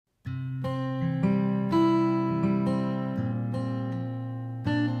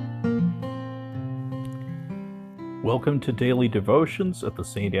Welcome to Daily Devotions at the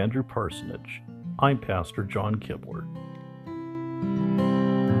St. Andrew Parsonage. I'm Pastor John Kibler.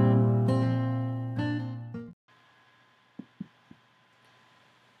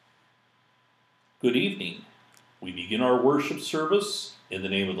 Good evening. We begin our worship service in the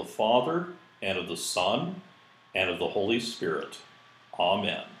name of the Father, and of the Son, and of the Holy Spirit.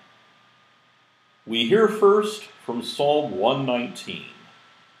 Amen. We hear first from Psalm 119.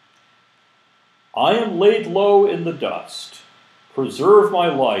 I am laid low in the dust. Preserve my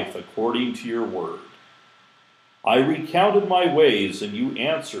life according to your word. I recounted my ways, and you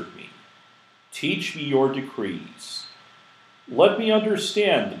answered me. Teach me your decrees. Let me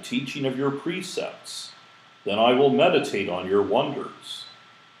understand the teaching of your precepts. Then I will meditate on your wonders.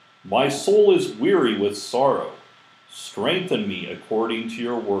 My soul is weary with sorrow. Strengthen me according to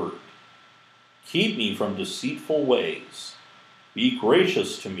your word. Keep me from deceitful ways. Be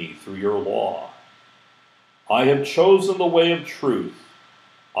gracious to me through your law. I have chosen the way of truth.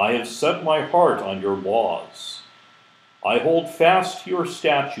 I have set my heart on your laws. I hold fast to your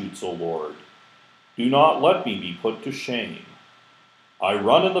statutes, O Lord. Do not let me be put to shame. I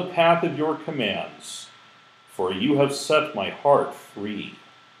run in the path of your commands, for you have set my heart free.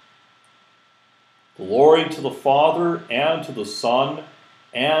 Glory to the Father, and to the Son,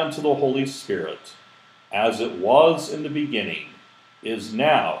 and to the Holy Spirit, as it was in the beginning, is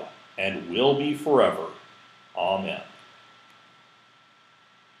now, and will be forever. Amen.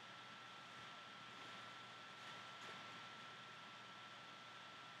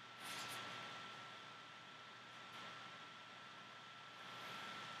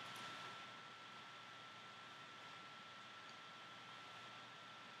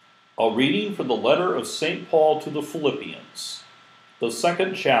 A reading from the letter of St. Paul to the Philippians, the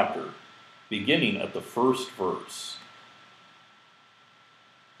second chapter, beginning at the first verse.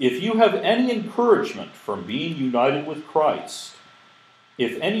 If you have any encouragement from being united with Christ,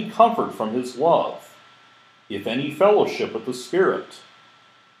 if any comfort from his love, if any fellowship with the Spirit,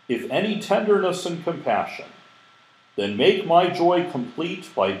 if any tenderness and compassion, then make my joy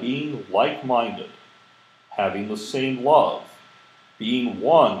complete by being like-minded, having the same love, being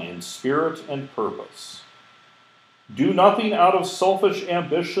one in spirit and purpose. Do nothing out of selfish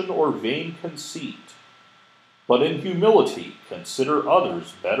ambition or vain conceit, but in humility consider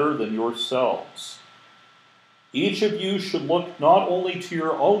others better than yourselves. Each of you should look not only to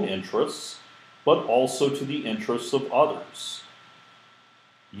your own interests, but also to the interests of others.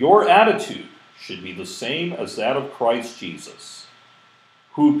 Your attitude should be the same as that of Christ Jesus,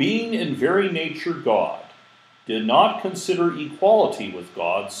 who, being in very nature God, did not consider equality with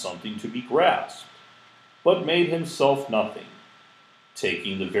God something to be grasped, but made himself nothing,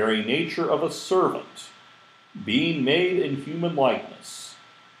 taking the very nature of a servant, being made in human likeness,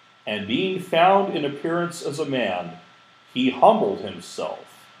 and being found in appearance as a man, he humbled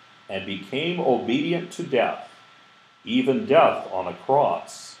himself, and became obedient to death, even death on a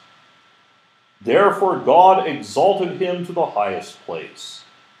cross. Therefore God exalted him to the highest place,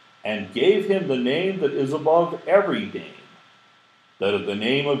 and gave him the name that is above every name, that at the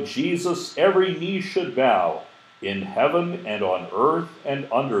name of Jesus every knee should bow, in heaven and on earth and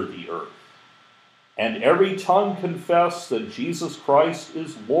under the earth, and every tongue confess that Jesus Christ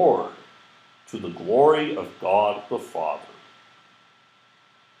is Lord, to the glory of God the Father.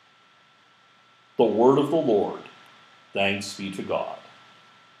 The word of the Lord. Thanks be to God.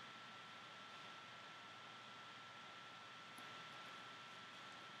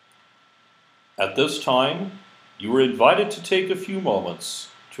 At this time, you are invited to take a few moments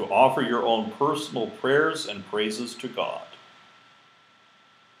to offer your own personal prayers and praises to God.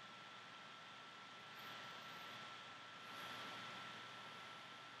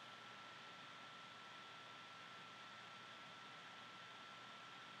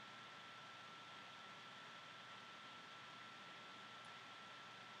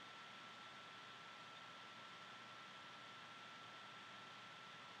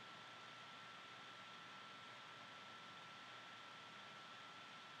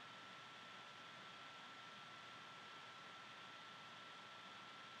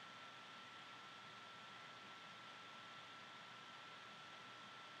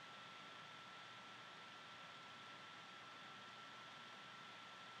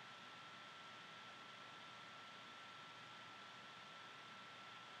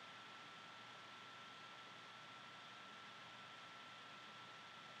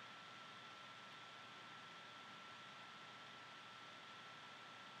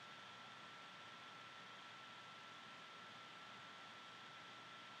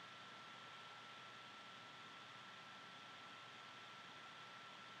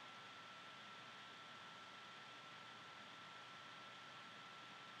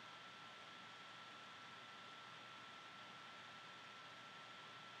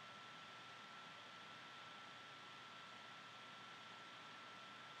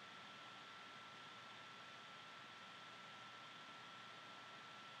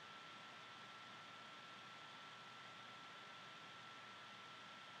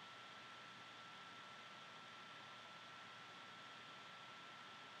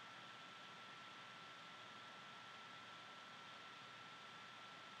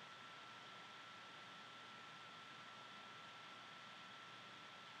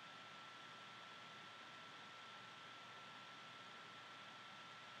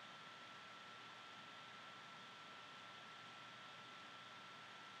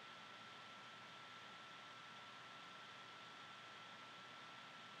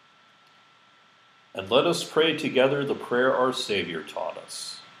 And let us pray together the prayer our Savior taught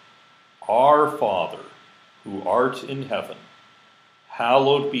us. Our Father, who art in heaven,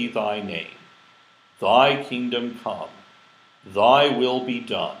 hallowed be thy name. Thy kingdom come, thy will be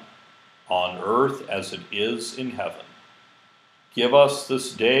done, on earth as it is in heaven. Give us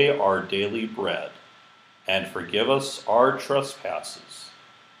this day our daily bread, and forgive us our trespasses,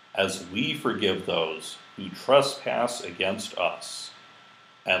 as we forgive those who trespass against us.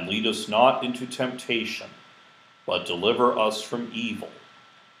 And lead us not into temptation, but deliver us from evil.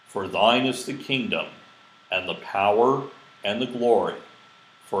 For thine is the kingdom, and the power, and the glory,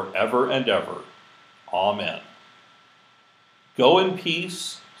 forever and ever. Amen. Go in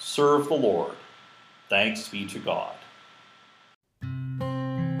peace, serve the Lord. Thanks be to God.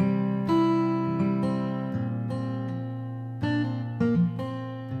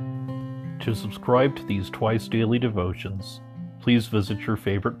 To subscribe to these twice daily devotions, please visit your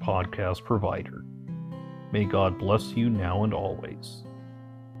favorite podcast provider. May God bless you now and always.